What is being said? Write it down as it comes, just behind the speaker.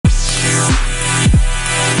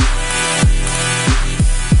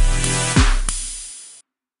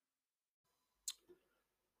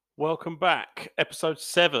Welcome back. Episode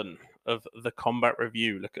 7 of the Combat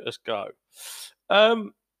Review. Look at us go.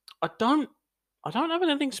 Um, I don't have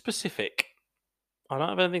anything specific.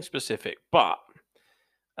 But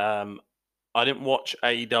I didn't watch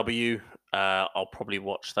AEW. I'll probably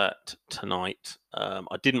watch that tonight.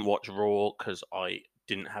 I didn't watch Raw because I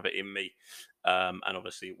didn't have it in me. And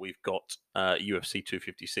obviously, we've got UFC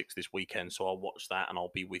 256 this weekend, so I'll watch that and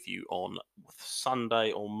I'll be with you on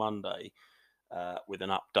Sunday or Monday with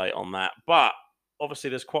an update on that. But obviously,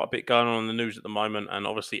 there's quite a bit going on in the news at the moment, and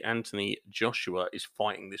obviously, Anthony Joshua is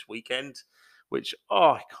fighting this weekend, which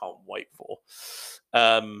I can't wait for.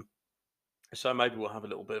 So maybe we'll have a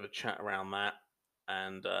little bit of a chat around that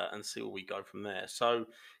and see where we go from there. So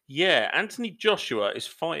yeah, Anthony Joshua is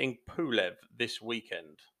fighting Pulev this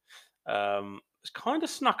weekend. It's kind of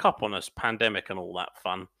snuck up on us, pandemic and all that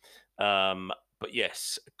fun. But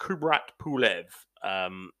yes, Kubrat Pulev.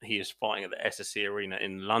 He is fighting at the SSE Arena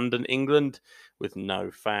in London, England, with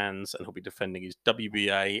no fans, and he'll be defending his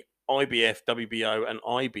WBA, IBF, WBO, and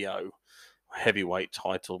IBO heavyweight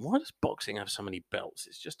title. Why does boxing have so many belts?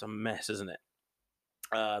 It's just a mess, isn't it?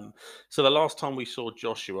 So the last time we saw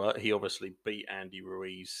Joshua, he obviously beat Andy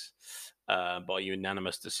Ruiz by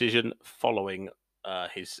unanimous decision following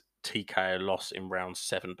his TKO loss in round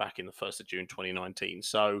 7 back in the 1st of June 2019.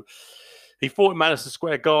 So he fought in Madison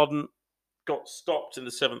Square Garden, got stopped in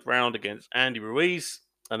the 7th round against Andy Ruiz,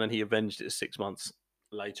 and then he avenged it 6 months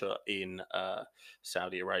later in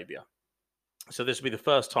Saudi Arabia. So this will be the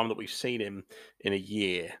first time that we've seen him in a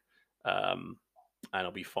year. And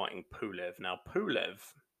I'll be fighting Pulev. Now, Pulev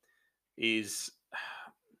he's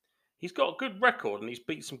got a good record and he's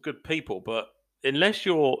beat some good people, but unless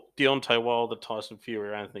you're Deontay Wilder, Tyson Fury,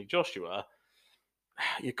 or Anthony Joshua,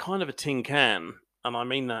 you're kind of a tin can. And I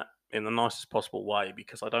mean that in the nicest possible way,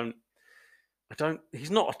 because he's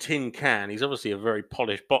not a tin can. He's obviously a very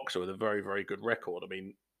polished boxer with a very, very good record. I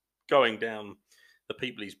mean, going down the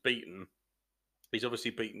people he's beaten, he's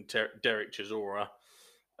obviously beaten Derek Chisora.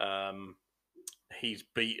 He's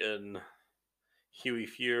beaten Hughie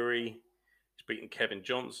Fury. He's beaten Kevin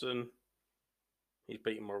Johnson. He's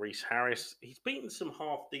beaten Maurice Harris. He's beaten some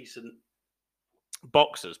half decent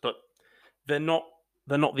boxers, but they're not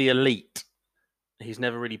the elite. He's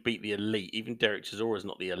never really beat the elite. Even Derek Chisora is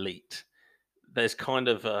not the elite. There's kind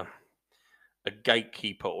of a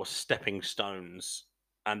gatekeeper or stepping stones,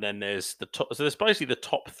 and then there's the top. So there's basically the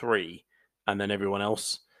top 3, and then everyone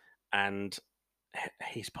else. And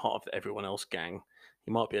he's part of the everyone else gang.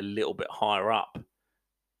 He might be a little bit higher up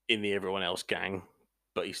in the everyone else gang,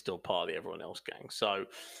 but he's still part of the everyone else gang. So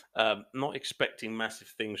not expecting massive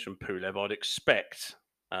things from Pulev. I'd expect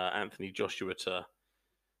Anthony Joshua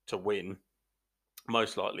to win.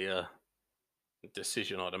 Most likely a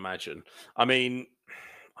decision, I'd imagine. I mean,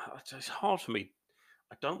 it's hard for me.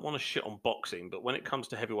 I don't want to shit on boxing, but when it comes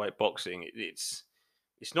to heavyweight boxing, it's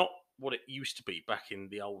not what it used to be back in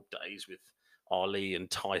the old days with Ali and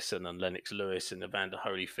Tyson and Lennox Lewis and Evander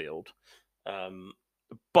Holyfield.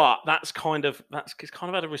 But it's kind of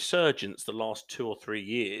had a resurgence the last 2 or 3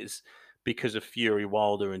 years because of Fury,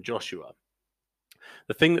 Wilder, and Joshua.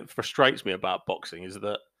 The thing that frustrates me about boxing is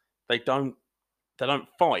that they don't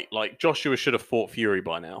fight. Like, Joshua should have fought Fury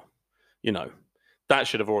by now. You know, that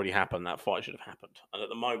should have already happened. That fight should have happened. And at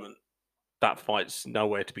the moment, that fight's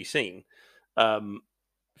nowhere to be seen.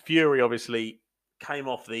 Fury obviously came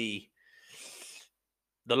off the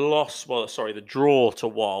draw to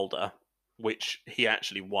Wilder, which he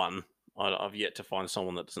actually won. I've yet to find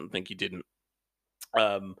someone that doesn't think he didn't.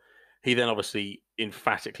 He then obviously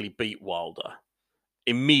emphatically beat Wilder.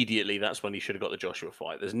 Immediately, that's when he should have got the Joshua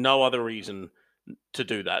fight. There's no other reason to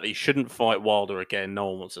do that. He shouldn't fight Wilder again. No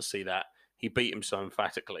one wants to see that. He beat him so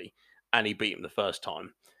emphatically, and he beat him the first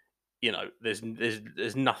time. You know,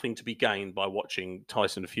 there's nothing to be gained by watching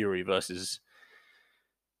Tyson Fury versus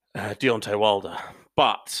Deontay Wilder.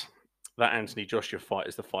 But that Anthony Joshua fight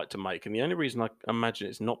is the fight to make. And the only reason I imagine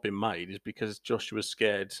it's not been made is because Joshua's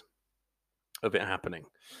scared of it happening.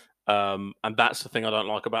 And that's the thing I don't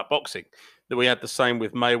like about boxing. That we had the same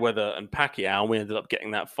with Mayweather and Pacquiao, and we ended up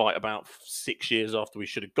getting that fight about 6 years after we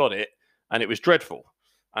should have got it, and it was dreadful.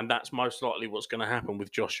 And that's most likely what's going to happen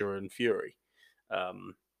with Joshua and Fury.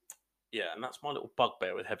 And that's my little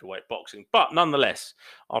bugbear with heavyweight boxing. But nonetheless,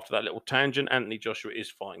 after that little tangent, Anthony Joshua is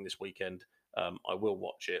fighting this weekend. I will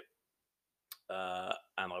watch it, and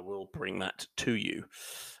I will bring that to you.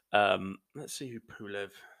 Let's see who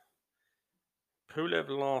Pulev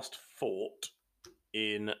last fought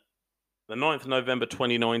in the 9th of November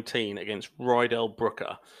 2019 against Rydell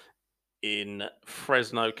Brooker in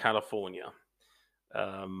Fresno, California.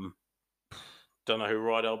 Don't know who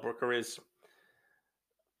Rydell Brooker is.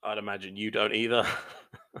 I'd imagine you don't either.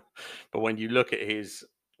 But when you look at his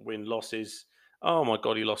win losses, oh my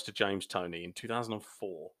God, he lost to James Toney in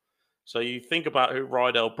 2004. So you think about who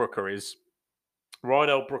Rydell Brooker is.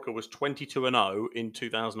 Rydell Brooker was 22-0 in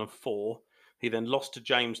 2004. He then lost to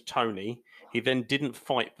James Toney. He then didn't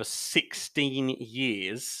fight for 16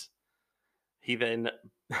 years. He then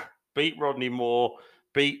beat Rodney Moore,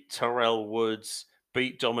 beat Terrell Woods,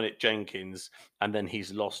 beat Dominic Jenkins, and then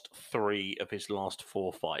he's lost 3 of his last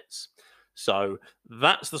 4 fights. So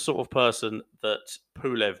that's the sort of person that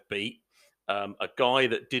Pulev beat. A guy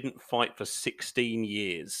that didn't fight for 16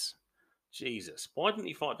 years. Jesus, why didn't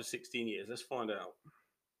he fight for 16 years? Let's find out.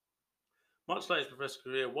 Much later in his professional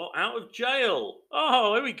career, while out of jail.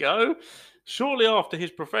 Oh, here we go. Shortly after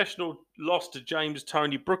his professional loss to James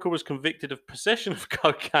Toney, Brooker was convicted of possession of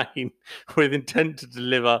cocaine with intent to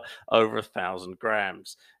deliver over 1,000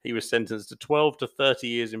 grams. He was sentenced to 12 to 30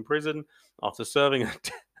 years in prison after serving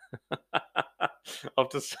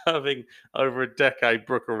after serving over a decade.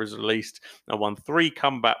 Brooker was released and won 3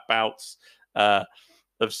 combat bouts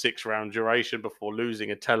of 6-round duration before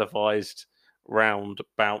losing a televised round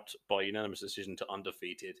bout by unanimous decision to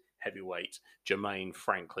undefeated heavyweight Jermaine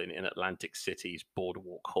Franklin in Atlantic City's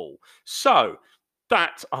Boardwalk Hall. So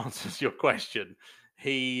that answers your question.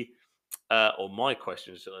 He, or my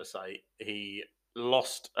question, should I say, he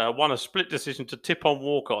won a split decision to Tipon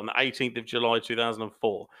Walker on the 18th of July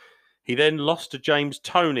 2004. He then lost to James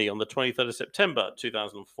Toney on the 23rd of September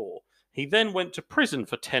 2004. He then went to prison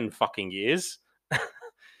for 10 fucking years,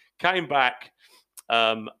 came back,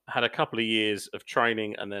 had a couple of years of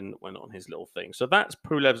training, and then went on his little thing. So that's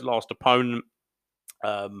Pulev's last opponent.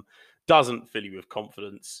 Doesn't fill you with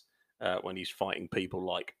confidence when he's fighting people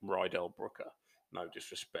like Rydell Brooker. No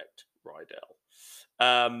disrespect,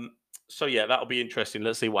 Rydell. So yeah, that'll be interesting.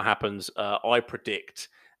 Let's see what happens. I predict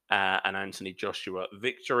an Anthony Joshua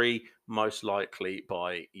victory, most likely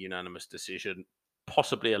by unanimous decision,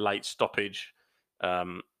 possibly a late stoppage.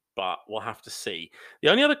 But we'll have to see. The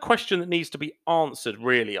only other question that needs to be answered,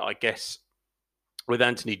 really, I guess, with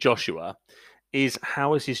Anthony Joshua is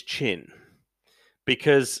how is his chin?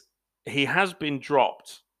 Because he has been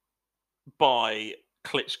dropped by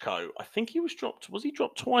Klitschko. I think he was dropped. Was he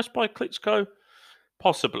dropped twice by Klitschko?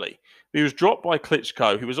 Possibly. He was dropped by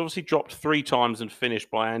Klitschko. He was obviously dropped 3 times and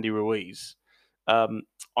finished by Andy Ruiz.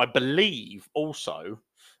 I believe also,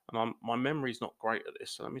 and my memory's not great at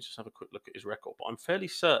this, so let me just have a quick look at his record, but I'm fairly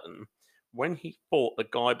certain when he fought the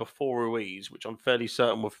guy before Ruiz, which I'm fairly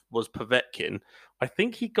certain was Povetkin, I don't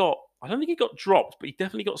think he got dropped, but he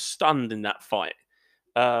definitely got stunned in that fight.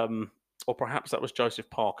 Or perhaps that was Joseph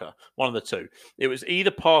Parker, one of the two. It was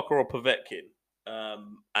either Parker or Povetkin.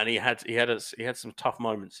 And he had some tough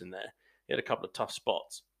moments in there. He had a couple of tough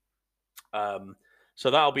spots. So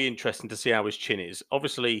that'll be interesting to see how his chin is.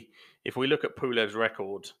 Obviously, if we look at Pulev's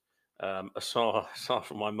record, aside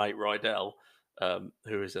from my mate Rydell,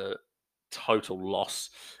 who is a total loss,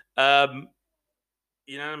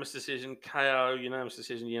 unanimous decision, KO, unanimous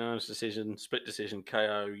decision, split decision,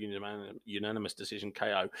 KO, unanimous decision,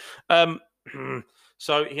 KO.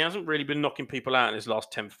 So he hasn't really been knocking people out in his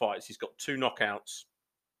last 10 fights. He's got 2 knockouts.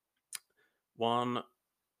 1,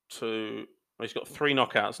 2. Well, he's got 3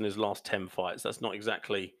 knockouts in his last 10 fights. That's not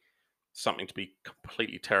exactly something to be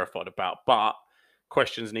completely terrified about. But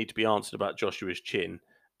questions need to be answered about Joshua's chin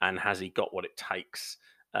and has he got what it takes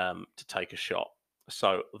to take a shot.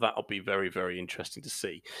 So that'll be very, very interesting to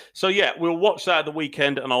see. So yeah, we'll watch that at the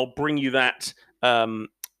weekend and I'll bring you that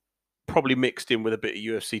probably mixed in with a bit of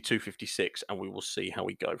UFC 256 and we will see how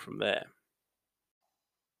we go from there.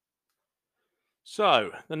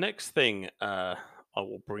 So the next thing I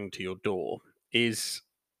will bring to your door is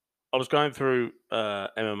I was going through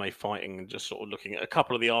MMA fighting and just sort of looking at a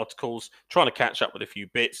couple of the articles, trying to catch up with a few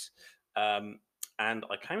bits. And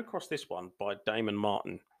I came across this one by Damon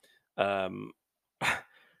Martin. Bare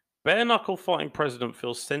knuckle fighting president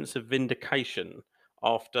feels sense of vindication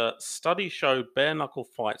after studies show bare knuckle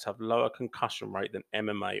fights have lower concussion rate than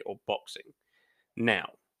MMA or boxing. Now,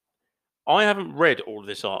 I haven't read all of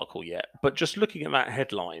this article yet, but just looking at that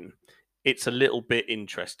headline, it's a little bit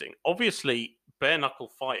interesting. Obviously, bare knuckle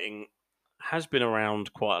fighting has been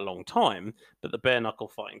around quite a long time, but the bare knuckle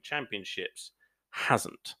fighting championships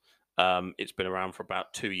hasn't. It's been around for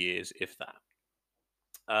about 2 years, if that.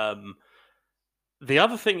 The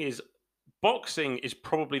other thing is, boxing is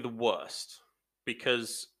probably the worst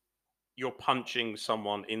because you're punching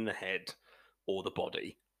someone in the head or the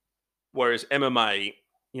body, whereas MMA,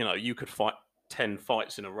 you could fight 10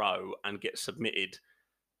 fights in a row and get submitted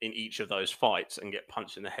in each of those fights and get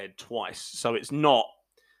punched in the head twice. So it's not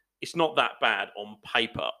it's not that bad on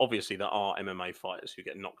paper. Obviously, there are MMA fighters who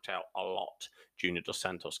get knocked out a lot. Junior Dos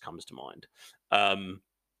Santos comes to mind.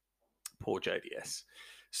 Poor JDS.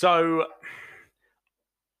 So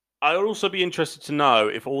I would also be interested to know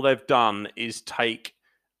if all they've done is take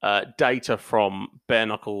data from bare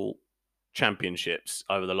knuckle championships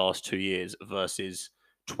over the last 2 years versus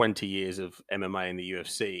 20 years of MMA in the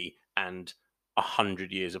UFC and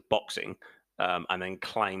 100 years of boxing, and then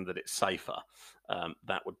claim that it's safer.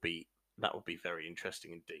 That would be very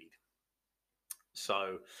interesting indeed.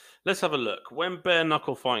 So let's have a look. When Bare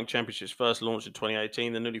Knuckle Fighting Championships first launched in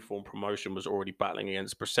 2018, the newly formed promotion was already battling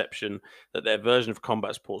against the perception that their version of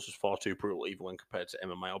combat sports was far too brutal, even when compared to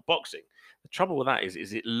MMA or boxing. The trouble with that is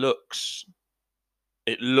it looks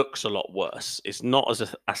a lot worse. It's not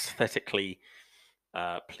as aesthetically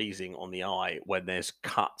pleasing on the eye when there's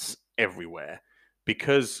cuts everywhere,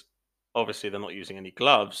 because obviously they're not using any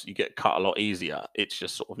gloves. You get cut a lot easier. It's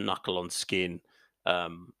just sort of knuckle on skin.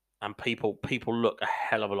 And people look a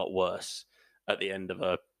hell of a lot worse at the end of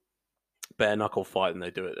a bare knuckle fight than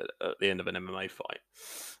they do at the end of an MMA fight.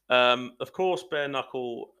 Of course, bare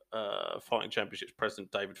knuckle fighting championships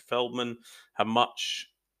president David Feldman had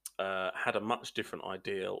a much different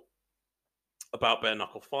ideal about bare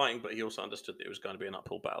knuckle fighting, but he also understood that it was going to be an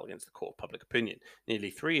uphill battle against the court of public opinion. Nearly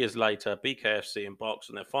 3 years later, BKFC embarks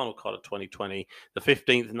on their final card of 2020, the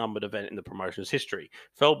 15th numbered event in the promotion's history.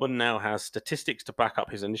 Feldman now has statistics to back up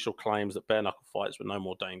his initial claims that bare knuckle fights were no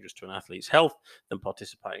more dangerous to an athlete's health than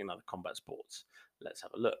participating in other combat sports. Let's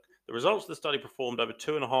have a look. The results of the study, performed over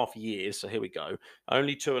 2.5 years, so here we go,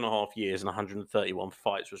 only 2.5 years and 131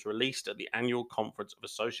 fights, was released at the annual conference of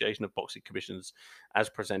Association of Boxing Commissions as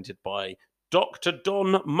presented by Dr.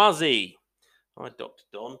 Don Muzzy. Hi, Dr.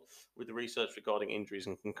 Don. With the research regarding injuries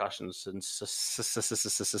and concussions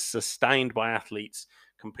sustained by athletes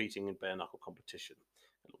competing in bare knuckle competition.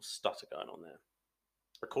 A little stutter going on there.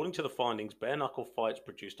 According to the findings, bare knuckle fights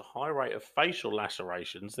produced a high rate of facial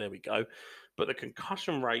lacerations, there we go, but the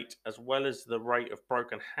concussion rate as well as the rate of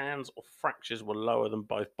broken hands or fractures were lower than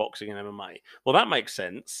both boxing and MMA. Well, that makes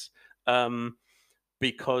sense.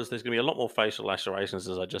 Because there's going to be a lot more facial lacerations,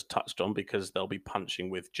 as I just touched on, because they'll be punching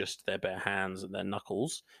with just their bare hands and their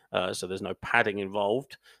knuckles. So there's no padding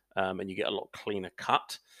involved, and you get a lot cleaner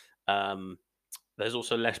cut. There's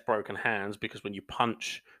also less broken hands because when you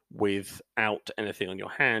punch without anything on your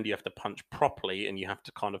hand, you have to punch properly and you have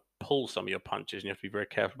to kind of pull some of your punches and you have to be very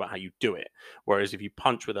careful about how you do it. Whereas if you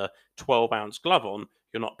punch with a 12-ounce glove on,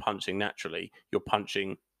 you're not punching naturally. You're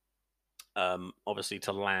punching, obviously,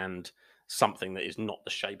 to land something that is not the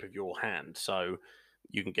shape of your hand. So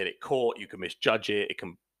you can get it caught, you can misjudge it, it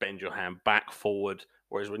can bend your hand back, forward.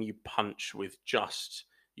 Whereas when you punch with just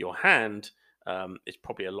your hand, it's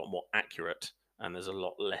probably a lot more accurate and there's a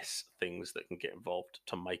lot less things that can get involved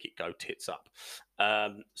to make it go tits up.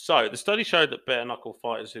 So the study showed that bare knuckle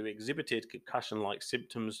fighters who exhibited concussion-like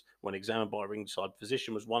symptoms when examined by a ringside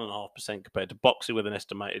physician was 1.5% compared to boxing with an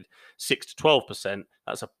estimated 6 to 12%.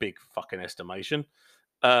 That's a big fucking estimation.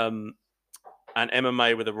 And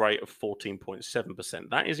MMA with a rate of 14.7%.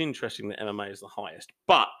 That is interesting that MMA is the highest.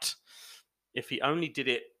 But if he only did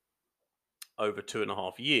it over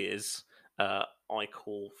 2.5 years, I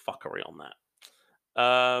call fuckery on that.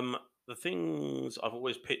 The things I've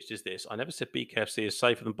always pitched is this. I never said BKFC is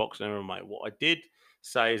safer than boxing and MMA. What I did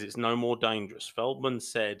say is it's no more dangerous. Feldman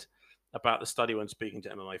said about the study when speaking to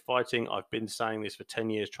MMA Fighting, I've been saying this for 10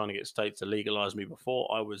 years, trying to get states to legalize me before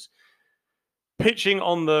I was pitching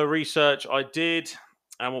on the research I did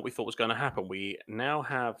and what we thought was going to happen. We now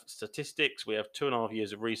have statistics. We have 2.5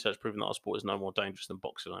 years of research proving that our sport is no more dangerous than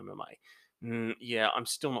boxing and MMA. Yeah, I'm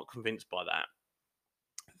still not convinced by that.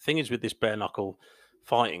 The thing is with this bare knuckle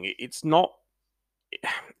fighting, it's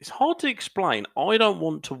hard to explain. I don't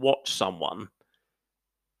want to watch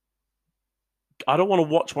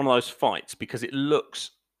one of those fights because it looks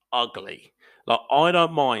ugly. Like, I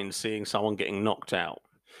don't mind seeing someone getting knocked out.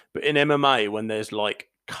 But in MMA, when there's like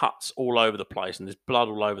cuts all over the place and there's blood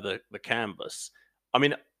all over the canvas, I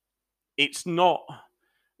mean, it's not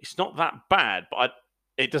that bad, but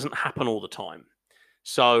it doesn't happen all the time.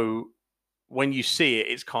 So when you see it,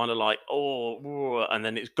 it's kind of like, oh, and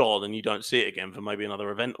then it's gone and you don't see it again for maybe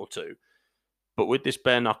another event or two. But with this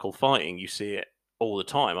bare knuckle fighting, you see it all the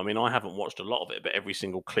time. I mean, I haven't watched a lot of it, but every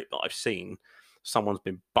single clip that I've seen, someone's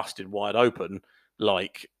been busted wide open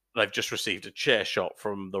like they've just received a chair shot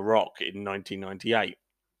from The Rock in 1998.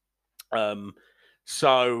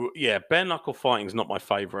 So, yeah, bare knuckle fighting is not my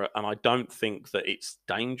favourite, and I don't think that it's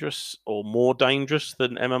dangerous or more dangerous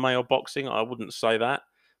than MMA or boxing. I wouldn't say that.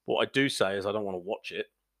 What I do say is I don't want to watch it.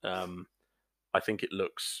 I think it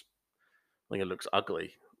looks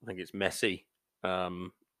ugly. I think it's messy.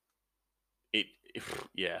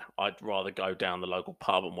 Yeah, I'd rather go down the local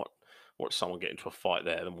pub and watch someone get into a fight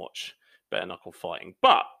there than watch bare knuckle fighting.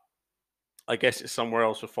 But I guess it's somewhere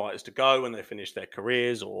else for fighters to go when they finish their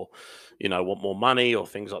careers, or want more money or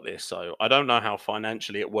things like this. So I don't know how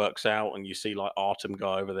financially it works out. And you see like Artem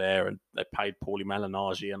go over there, and they paid Paulie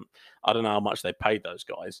Malignaggi, and I don't know how much they paid those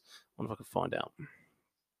guys. I wonder if I could find out.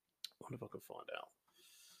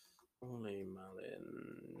 Paulie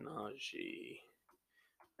Malignaggi,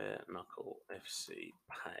 bare knuckle FC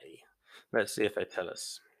pay. Let's see if they tell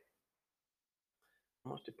us.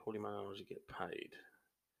 How much did Paulie Malignaggi get paid?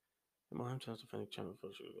 In my hometown, defending champion.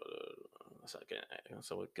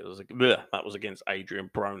 That was against Adrian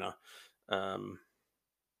Broner.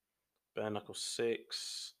 Bare knuckle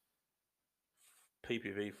 6.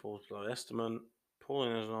 PPV falls below estimate.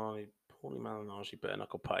 Paulie Malignaggi bare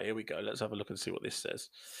knuckle pay. Here we go. Let's have a look and see what this says.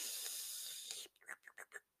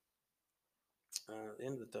 At the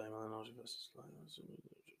end of the day, Malignaggi versus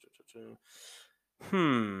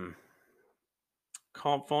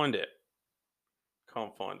Can't find it.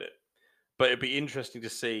 But it'd be interesting to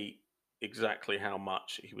see exactly how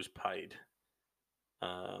much he was paid. Here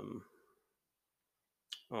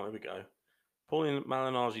we go. Paulie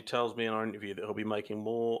Malignaggi tells me in our interview that he'll be making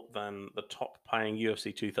more than the top-paying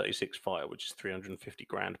UFC 236 fighter, which is 350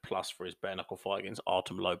 grand plus for his bare knuckle fight against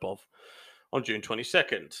Artem Lobov on June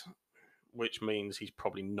 22nd, which means he's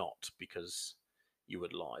probably not, because you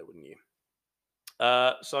would lie, wouldn't you?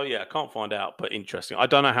 So yeah, I can't find out, but interesting. I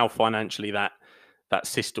don't know how financially that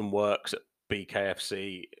system works at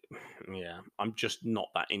BKFC. Yeah, I'm just not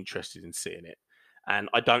that interested in seeing it, and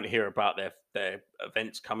I don't hear about their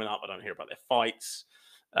events coming up. I don't hear about their fights.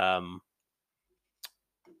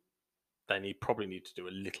 They probably need to do a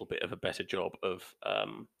little bit of a better job of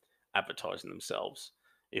advertising themselves.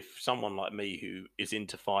 If someone like me who is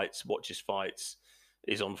into fights, watches fights,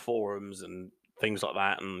 is on forums and things like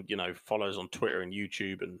that, and follows on Twitter and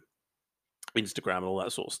YouTube and Instagram and all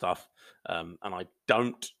that sort of stuff, and I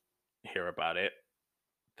don't hear about it,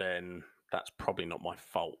 then that's probably not my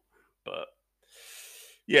fault. But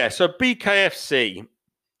yeah, so BKFC,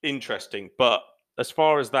 interesting. But as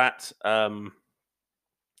far as that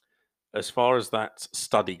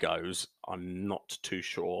study goes, I'm not too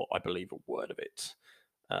sure I believe a word of it,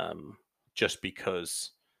 just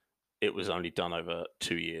because it was only done over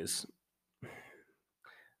 2 years.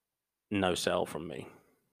 No sell from me.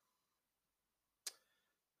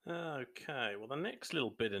 Okay, well, the next little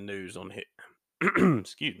bit of news on here,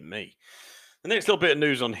 excuse me. The next little bit of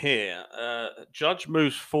news on here, judge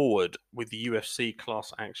moves forward with the UFC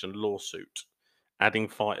class action lawsuit, adding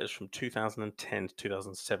fighters from 2010 to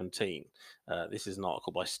 2017. This is an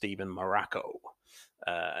article by Stephen Maracco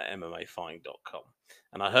at MMAfighting.com.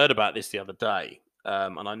 And I heard about this the other day,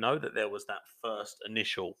 and I know that there was that first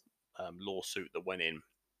initial lawsuit that went in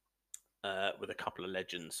with a couple of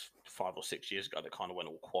legends 5 or 6 years ago that kind of went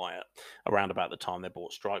all quiet around about the time they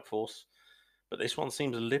bought Strikeforce. But this one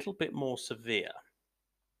seems a little bit more severe,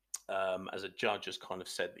 as a judge has kind of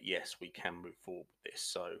said that, yes, we can move forward with this.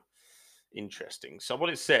 So interesting. So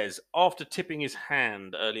what it says, after tipping his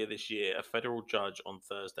hand earlier this year, a federal judge on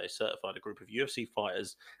Thursday certified a group of UFC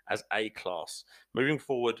fighters as A-class. Moving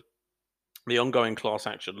forward, the ongoing class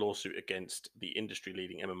action lawsuit against the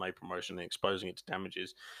industry-leading MMA promotion and exposing it to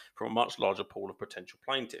damages from a much larger pool of potential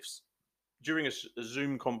plaintiffs. During a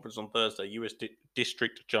Zoom conference on Thursday, US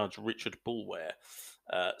District Judge Richard Bulwer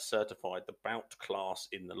certified the bout class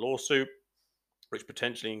in the lawsuit, which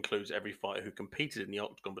potentially includes every fighter who competed in the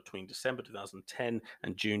octagon between December 2010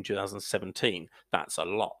 and June 2017. That's a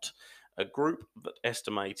lot. A group that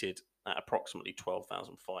estimated at approximately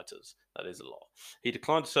 12,000 fighters. That is a lot. He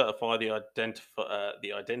declined to certify the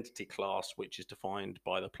identity class, which is defined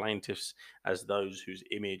by the plaintiffs as those whose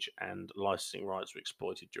image and licensing rights were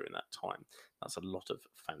exploited during that time. That's a lot of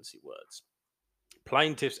fancy words.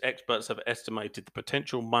 Plaintiffs' experts have estimated the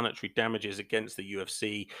potential monetary damages against the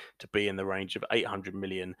UFC to be in the range of 800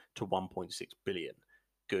 million to 1.6 billion.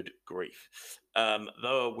 Good grief. Though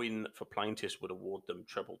a win for plaintiffs would award them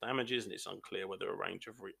treble damages, and it's unclear whether the range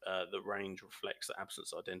reflects the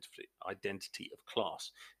absence of identity of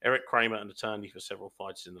class. Eric Kramer, an attorney for several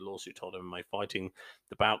fighters in the lawsuit, told MMA Fighting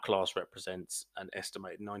the bout class represents an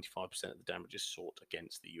estimated 95% of the damages sought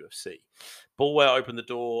against the UFC. Bulwer opened the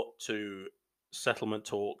door to settlement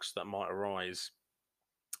talks that might arise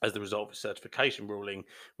as the result of a certification ruling,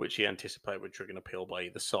 which he anticipated would trigger an appeal by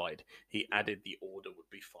either side. He added the order would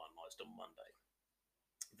be finalised on Monday.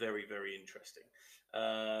 Very, very interesting.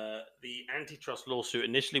 The antitrust lawsuit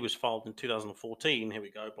initially was filed in 2014, here we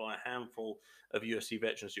go, by a handful of UFC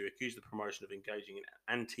veterans who accused the promotion of engaging in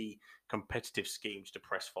anti-competitive schemes to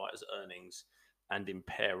press fighters' earnings and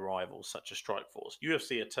impair rivals such as Strikeforce.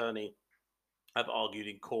 UFC attorney have argued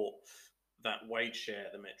in court that wage share,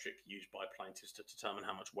 the metric used by plaintiffs to determine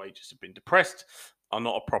how much wages have been depressed, are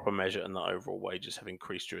not a proper measure and that overall wages have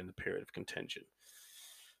increased during the period of contention.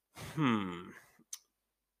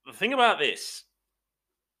 The thing about this,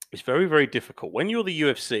 it's very, very difficult. When you're the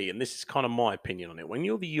UFC, and this is kind of my opinion on it, when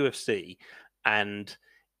you're the UFC and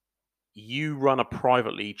you run a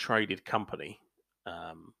privately traded company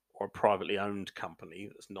or a privately owned company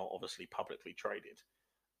that's not obviously publicly traded,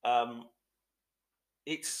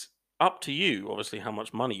 it's up to you, obviously, how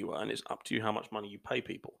much money you earn. It's up to you how much money you pay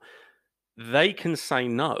people. They can say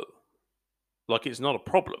no. Like, it's not a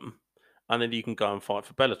problem. And then you can go and fight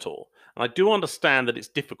for Bellator. And I do understand that it's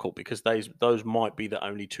difficult because those might be the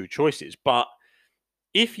only two choices. But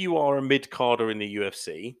if you are a mid-carder in the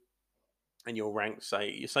UFC and you're ranked,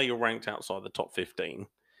 say you're ranked outside the top 15,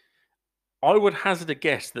 I would hazard a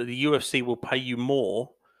guess that the UFC will pay you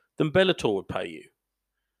more than Bellator would pay you.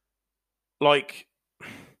 Like,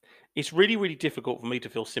 it's really, really difficult for me to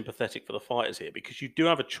feel sympathetic for the fighters here because you do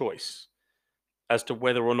have a choice as to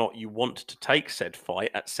whether or not you want to take said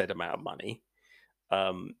fight at said amount of money.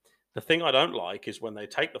 The thing I don't like is when they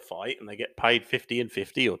take the fight and they get paid 50 and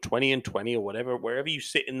 50 or 20 and 20 or whatever, wherever you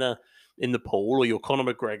sit in the pool, or you're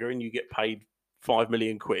Conor McGregor and you get paid 5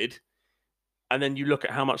 million quid, and then you look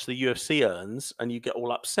at how much the UFC earns and you get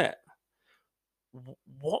all upset.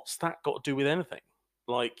 What's that got to do with anything?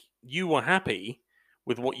 Like, you were happy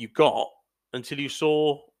with what you got until you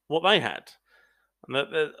saw what they had. And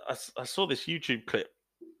I saw this YouTube clip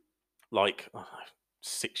like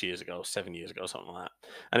 6 years ago or 7 years ago, something like that.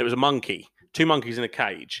 And it was a monkey, two monkeys in a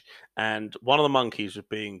cage. And one of the monkeys was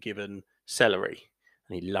being given celery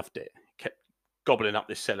and he loved it. He kept gobbling up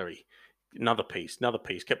this celery. Another piece,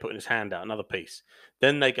 kept putting his hand out, another piece.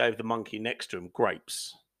 Then they gave the monkey next to him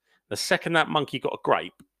grapes. The second that monkey got a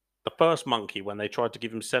grape, the first monkey, when they tried to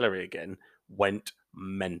give him celery again, went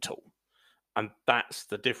mental. And that's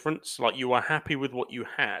the difference. Like, you were happy with what you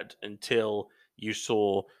had until you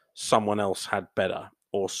saw someone else had better,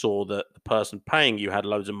 or saw that the person paying you had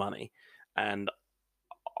loads of money. And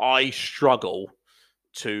I struggle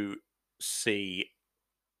to see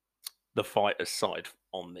the fighter's side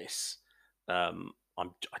on this. I'm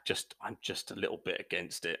just a little bit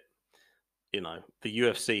against it. You know, the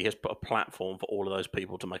UFC has put a platform for all of those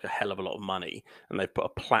people to make a hell of a lot of money, and they've put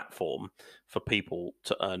a platform for people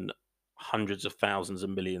to earn hundreds of thousands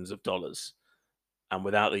and millions of dollars. And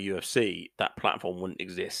without the UFC, that platform wouldn't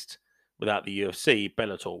exist. Without the UFC,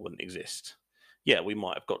 Bellator wouldn't exist. Yeah, we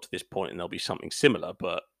might have got to this point and there'll be something similar,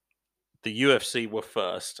 but the UFC were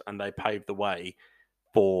first and they paved the way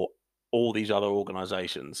for all these other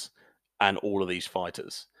organizations and all of these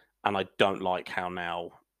fighters. And I don't like how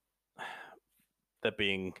now they're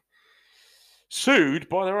being sued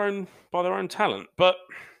by their own talent. But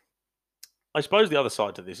I suppose the other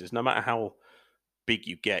side to this is, no matter how big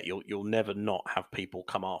you get, you'll never not have people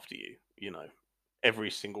come after you. You know,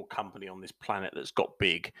 every single company on this planet that's got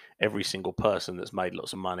big, every single person that's made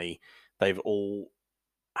lots of money, they've all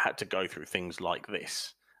had to go through things like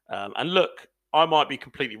this. And look, I might be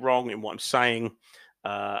completely wrong in what I'm saying,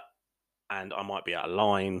 and I might be out of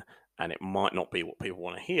line, and it might not be what people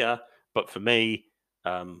want to hear. But for me,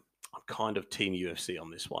 I'm kind of team UFC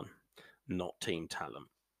on this one, not team talent.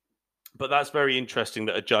 But that's very interesting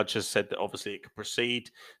that a judge has said that obviously it can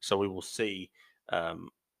proceed. So we will see.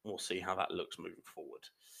 We'll see how that looks moving forward.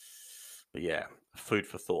 But yeah, food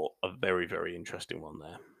for thought. A very, very interesting one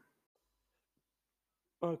there.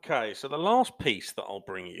 Okay, so the last piece that I'll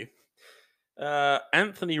bring you,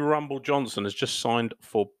 Anthony Rumble Johnson has just signed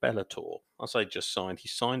for Bellator. I say just signed. He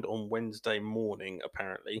signed on Wednesday morning,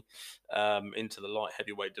 apparently, into the light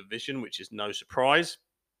heavyweight division, which is no surprise.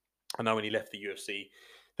 I know when he left the UFC,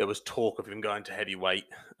 there was talk of him going to heavyweight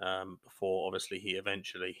before, obviously, he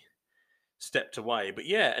eventually stepped away. But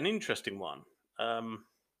yeah, an interesting one.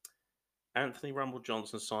 Anthony Rumble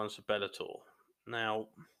Johnson signs for Bellator. Now,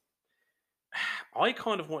 I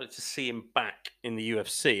kind of wanted to see him back in the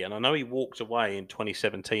UFC, and I know he walked away in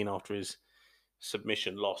 2017 after his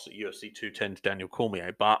submission loss at UFC 210 to Daniel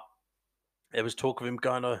Cormier, but there was talk of him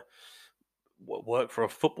going to work for a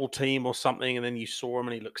football team or something, and then you saw him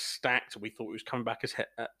and he looked stacked. We thought he was coming back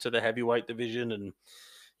to the heavyweight division, and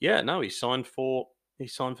yeah, no, he signed for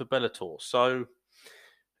Bellator. So,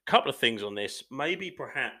 a couple of things on this. Maybe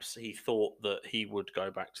perhaps he thought that he would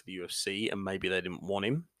go back to the UFC, and maybe they didn't want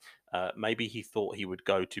him. Maybe he thought he would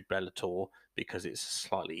go to Bellator because it's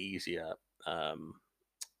slightly easier.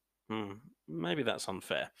 Maybe that's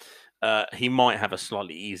unfair. He might have a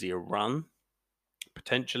slightly easier run,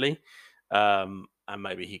 potentially. And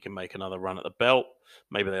maybe he can make another run at the belt.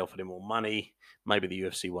 Maybe they offered him more money. Maybe the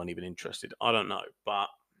UFC weren't even interested. I don't know. But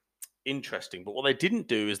interesting. But what they didn't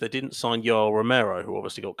do is they didn't sign Yoel Romero, who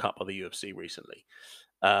obviously got cut by the UFC recently.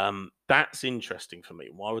 That's interesting for me.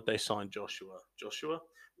 Why would they sign Joshua?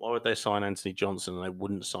 Why would they sign Anthony Johnson and they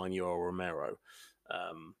wouldn't sign Yoel Romero?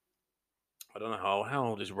 I don't know how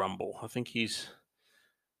old is Rumble. I think he's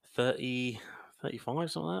 30,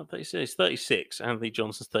 35, something like that. 36. He's 36. Anthony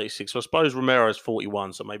Johnson's 36. So I suppose Romero's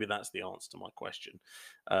 41. So maybe that's the answer to my question.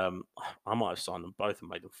 I might have signed them both and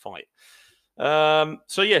made them fight.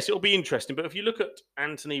 So yes, it'll be interesting. But if you look at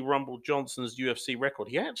Anthony Rumble Johnson's UFC record,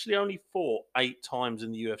 he actually only fought 8 times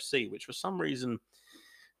in the UFC, which for some reason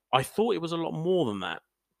I thought it was a lot more than that.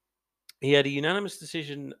 He had a unanimous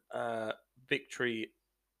decision victory.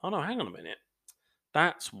 Oh no, hang on a minute.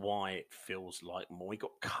 That's why it feels like more. He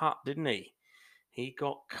got cut, didn't he? He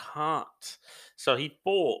got cut. So he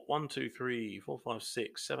fought 1, 2, 3, 4, 5,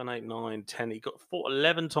 6, 7, 8, 9, 10. He got fought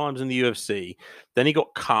 11 times in the UFC. Then he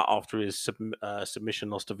got cut after his submission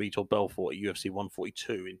loss to Vitor Belfort at UFC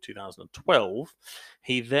 142 in 2012.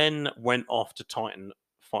 He then went off to Titan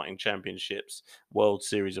Fighting Championships, World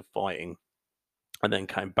Series of Fighting, and then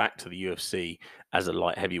came back to the UFC as a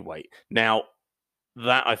light heavyweight. Now,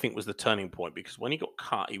 that I think was the turning point, because when he got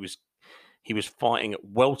cut, he was fighting at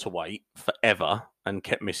welterweight forever and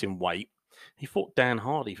kept missing weight. He fought Dan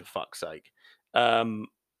Hardy, for fuck's sake.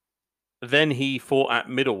 Then he fought at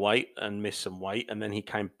middleweight and missed some weight, and then he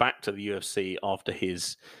came back to the UFC after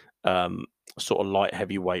his sort of light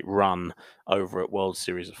heavyweight run over at World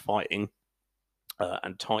Series of Fighting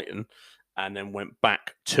and Titan, and then went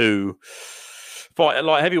back to fight at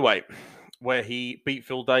light heavyweight, where he beat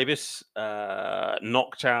Phil Davis,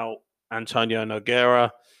 knocked out Antonio Nogueira,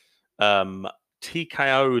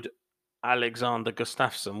 TKO'd Alexander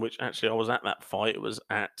Gustafsson, which actually I was at that fight. It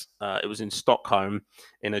was in Stockholm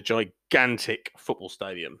in a gigantic football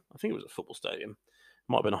stadium. I think it was a football stadium.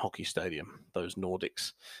 Might have been a hockey stadium, those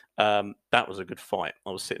Nordics. That was a good fight. I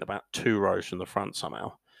was sitting about 2 rows from the front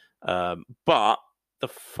somehow. But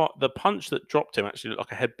the punch that dropped him actually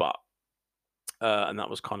looked like a headbutt. And that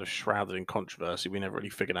was kind of shrouded in controversy. We never really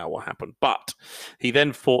figured out what happened. But he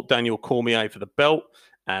then fought Daniel Cormier for the belt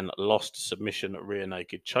and lost submission rear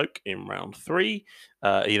naked choke in round 3.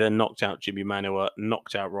 He then knocked out Jimmy Manuwa,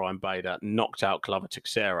 knocked out Ryan Bader, knocked out Glover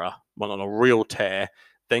Teixeira, went on a real tear,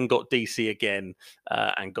 then got DC again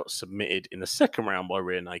and got submitted in the second round by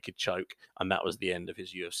rear naked choke. And that was the end of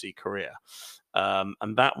his UFC career.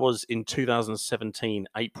 And that was in 2017,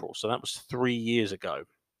 April. So that was 3 years ago.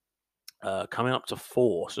 Coming up to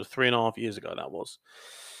 4, so 3.5 years ago that was.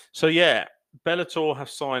 So yeah, Bellator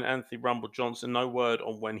have signed Anthony Rumble Johnson. No word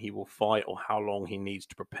on when he will fight or how long he needs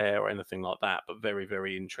to prepare or anything like that, but very,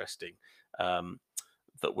 very interesting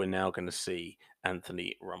that we're now going to see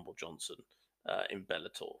Anthony Rumble Johnson in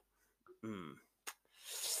Bellator.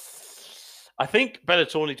 I think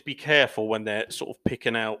Bellator need to be careful when they're sort of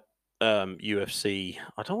picking out UFC.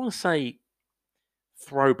 I don't want to say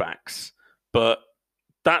throwbacks, but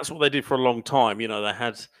that's what they did for a long time. You know, they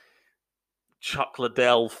had Chuck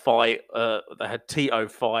Liddell fight, they had Tito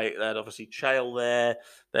fight, they had obviously Chael there,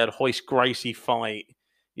 they had Hoist Gracie fight.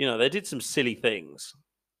 You know, they did some silly things.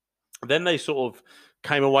 Then they sort of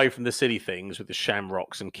came away from the silly things with the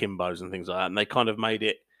Shamrocks and Kimbos and things like that, and they kind of made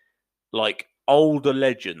it like older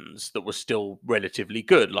legends that were still relatively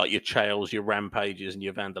good, like your Chaels, your Rampages, and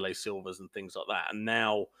your Vanderlei Silvas and things like that. And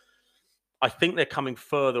now I think they're coming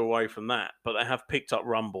further away from that, but they have picked up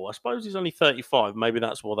Rumble. I suppose he's only 35. Maybe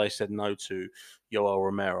that's why they said no to Yoel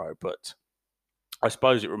Romero, but I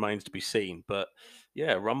suppose it remains to be seen. But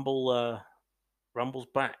yeah, Rumble's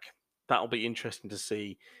back. That'll be interesting to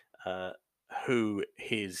see who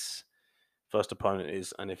his first opponent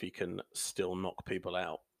is and if he can still knock people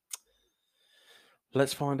out.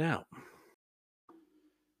 Let's find out.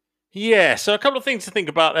 Yeah, so a couple of things to think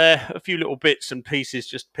about there. A few little bits and pieces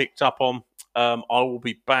just picked up on. I will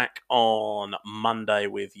be back on Monday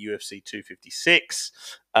with UFC 256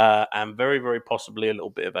 and very, very possibly a little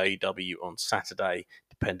bit of AEW on Saturday,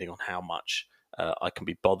 depending on how much I can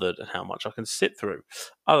be bothered and how much I can sit through.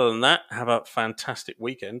 Other than that, have a fantastic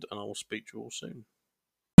weekend and I will speak to you all soon.